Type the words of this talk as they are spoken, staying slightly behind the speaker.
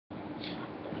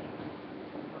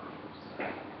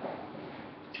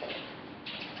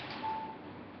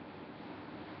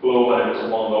name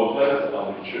is Juan Lopez.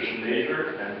 I'm a nutrition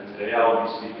major, and today I will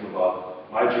be speaking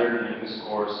about my journey in this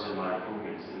course and my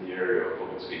improvements in the area of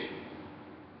public speaking.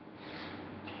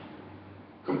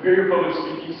 Compare your public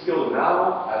speaking skills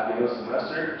now at the end of the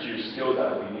semester to your skills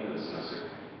at the beginning of the semester.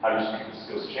 How your speaking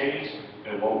skills changed,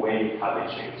 and what way have they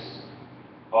changed?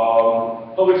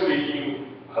 Public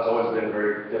speaking has always been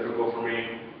very difficult for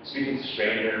me. Speaking to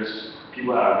strangers,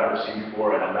 people that I've never seen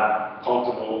before, and I'm not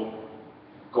comfortable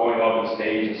going up on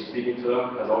stage and speaking to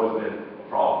them has always been a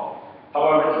problem.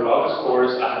 However, throughout this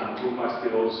course, I have improved my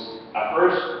skills. At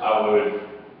first, I would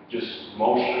just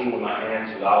motion with my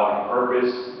hands without any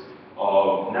purpose.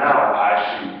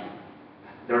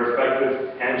 There are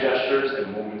effective hand gestures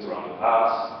and movements around the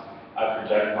class. I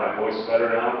project my voice better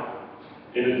now.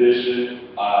 In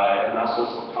addition, I am not so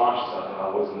self-conscious as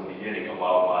I was in the beginning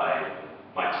about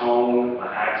my tone, my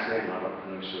accent, my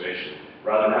pronunciation.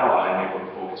 Rather now, I'm able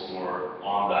to focus more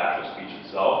on the actual speech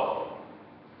itself.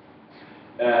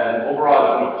 And overall,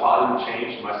 there's been a positive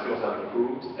change. My skills have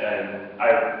improved, and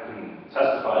I can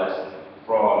testify this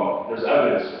from, there's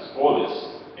evidence for this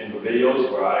in the videos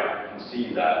where I can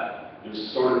see that there's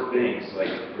certain things,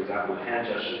 like, for example, hand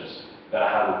gestures, that I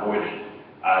have avoided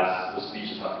as the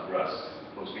speeches have progressed.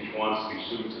 From speech 1 to speech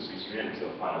 2 to speech 3 until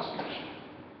the final speech.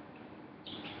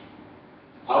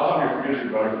 How have your fears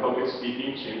regarding public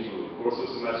speaking changed over the course of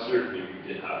the semester if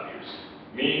you did have fears?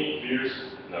 Me, fears,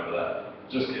 never that.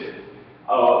 Just kidding.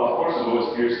 Of course, there's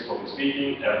always fears of public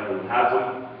speaking. Everyone has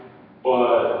them.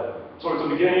 But towards the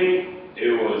beginning,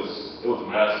 it was a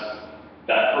mess.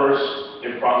 That first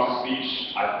impromptu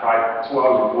speech, I cried 2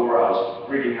 hours before. I was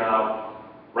freaking out.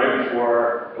 Right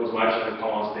before it was my turn to come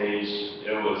on stage,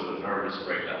 it was a nervous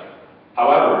breakdown.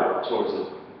 However, towards the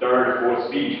third or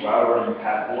fourth speech, where I already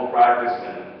had more practice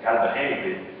and got the hang of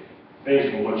it,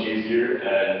 things were much easier,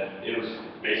 and it was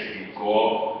basically go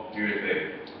up, do your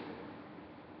thing.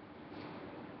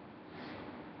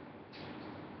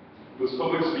 Does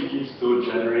public speaking still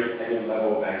generate any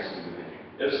level of anxiety within you?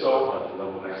 If so, has the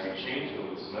level of anxiety changed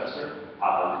over the semester?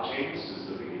 How has it changed since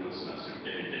the beginning of the semester, if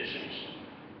it did change?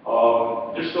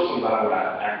 There's still some level of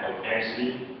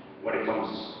anxiety when it comes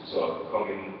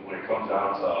down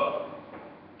to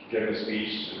giving a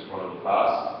speech in front of the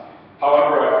class.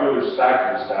 However, I feel there's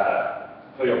factors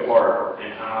that play a part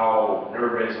in how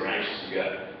nervous or anxious you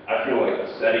get. I feel like the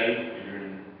setting, if you're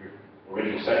in your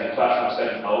original setting, classroom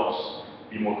setting, helps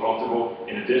be more comfortable.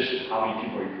 In addition, how many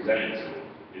people are you presenting to?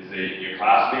 Is it your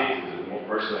classmates? Is it one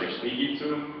person that you're speaking to?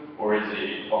 Or is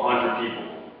it 100 people?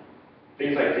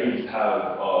 Things like these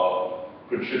have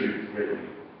contributed greatly.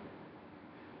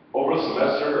 Over the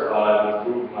semester, I've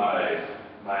improved my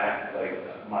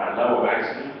level of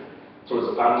anxiety. Towards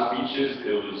the final speeches,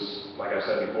 it was, like I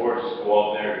said before, just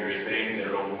go out there, do your thing, get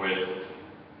it over with,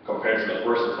 compared to the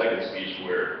first and second speech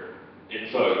where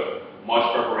it took much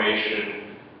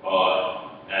preparation,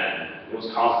 and it was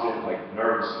constant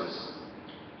nervousness,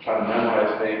 trying to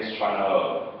memorize things, trying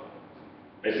to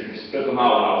basically spit them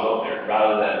out when I was out there,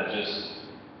 rather than just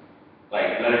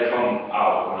let it come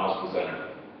out when I was presenting.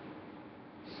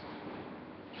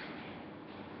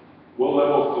 What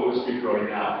level of public speaker are you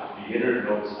now? Beginner,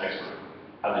 novice, expert?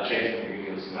 Has it changed at the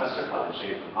beginning of the semester? Has it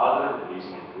changed for positive? It needs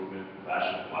some improvement,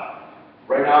 fashion, why?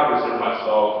 Right now, I consider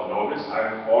myself a novice.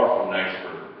 I'm far from an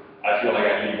expert. I feel like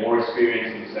I need more experience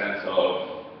in the sense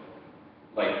of,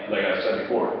 like I said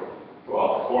before,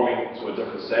 performing to a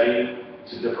different setting,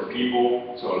 to different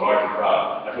people, to a larger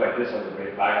crowd. I feel like this has a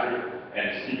great factor, and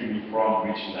it's keeping me from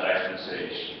reaching that expert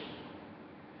stage.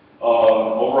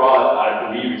 Overall,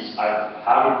 I believe I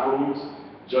have improved,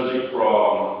 judging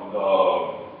from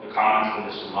the comments from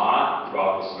Mr. Ma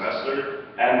throughout the semester,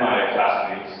 and my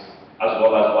classmates, as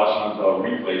well as watching the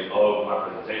replays of my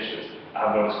presentations. I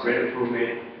have noticed great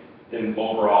improvement in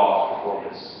overall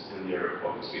performance in the area of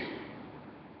public speaking.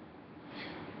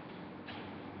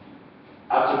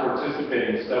 After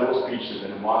participating in several speeches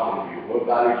and a mock interview, what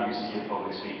value do you see in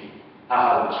public speaking? How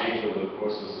has it changed over the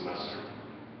course of the semester?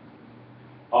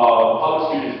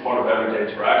 Public speaking is part of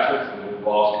everyday interactions, and it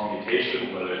involves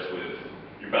communication, whether it's with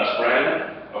your best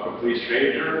friend, a complete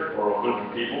stranger, or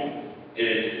 100 people.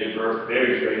 It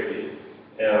varies greatly.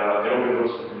 It opens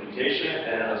doors for communication,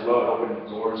 and as well it opens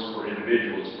doors for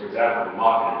individuals. For example, the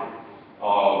mock interview.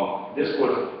 This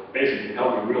would basically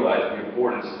help you realize the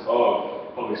importance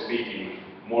of public speaking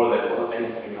more than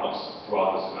anything else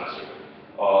throughout the semester.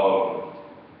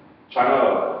 Trying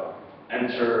to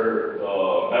enter the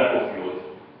medical field,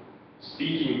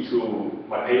 speaking to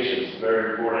my patients is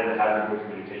very important, and having good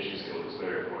communication skills is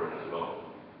very important as well.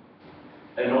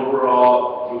 And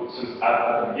overall, since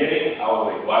at the beginning, I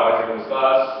was like, why am I taking this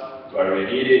class? Do I really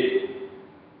need it?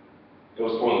 It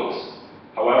was pointless.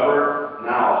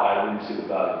 you see the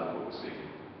value of public speaking.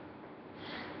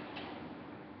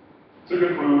 To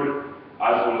conclude,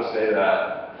 I just want to say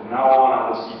that from now on, I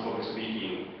want to see public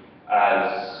speaking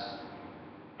as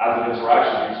an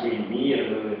interaction between me and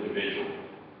another individual,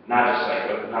 not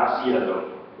just not see it as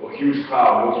a huge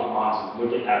crowd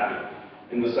looking at me,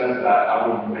 in the sense that I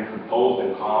will remain composed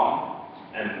and calm,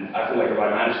 and I feel like if I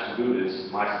manage to do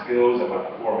this, my skills and my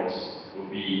performance will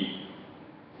be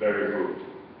very improved.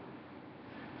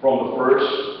 From the first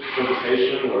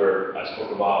presentation where I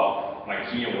spoke about my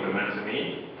key and what it meant to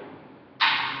me,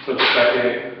 to the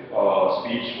second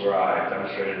speech where I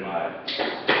demonstrated my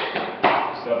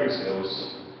stepping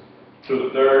skills, to the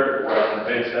third where I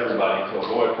convinced everybody to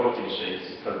avoid protein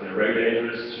shakes because they're very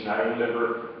dangerous to not only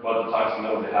liver, but the toxin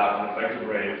levels they have can affect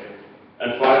your brain.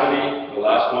 And finally, the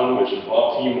last one, which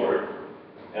involved teamwork.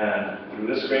 And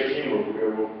through this great teamwork, we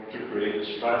were able to create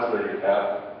this translating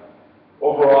app.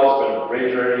 Overall, it's been a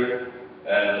great journey,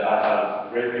 and I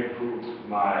have greatly improved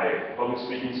my public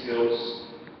speaking skills,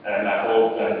 and I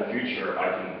hope that in the future I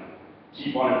can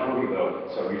keep on improving them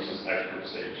to reach this expert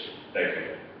stage. Thank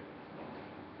you.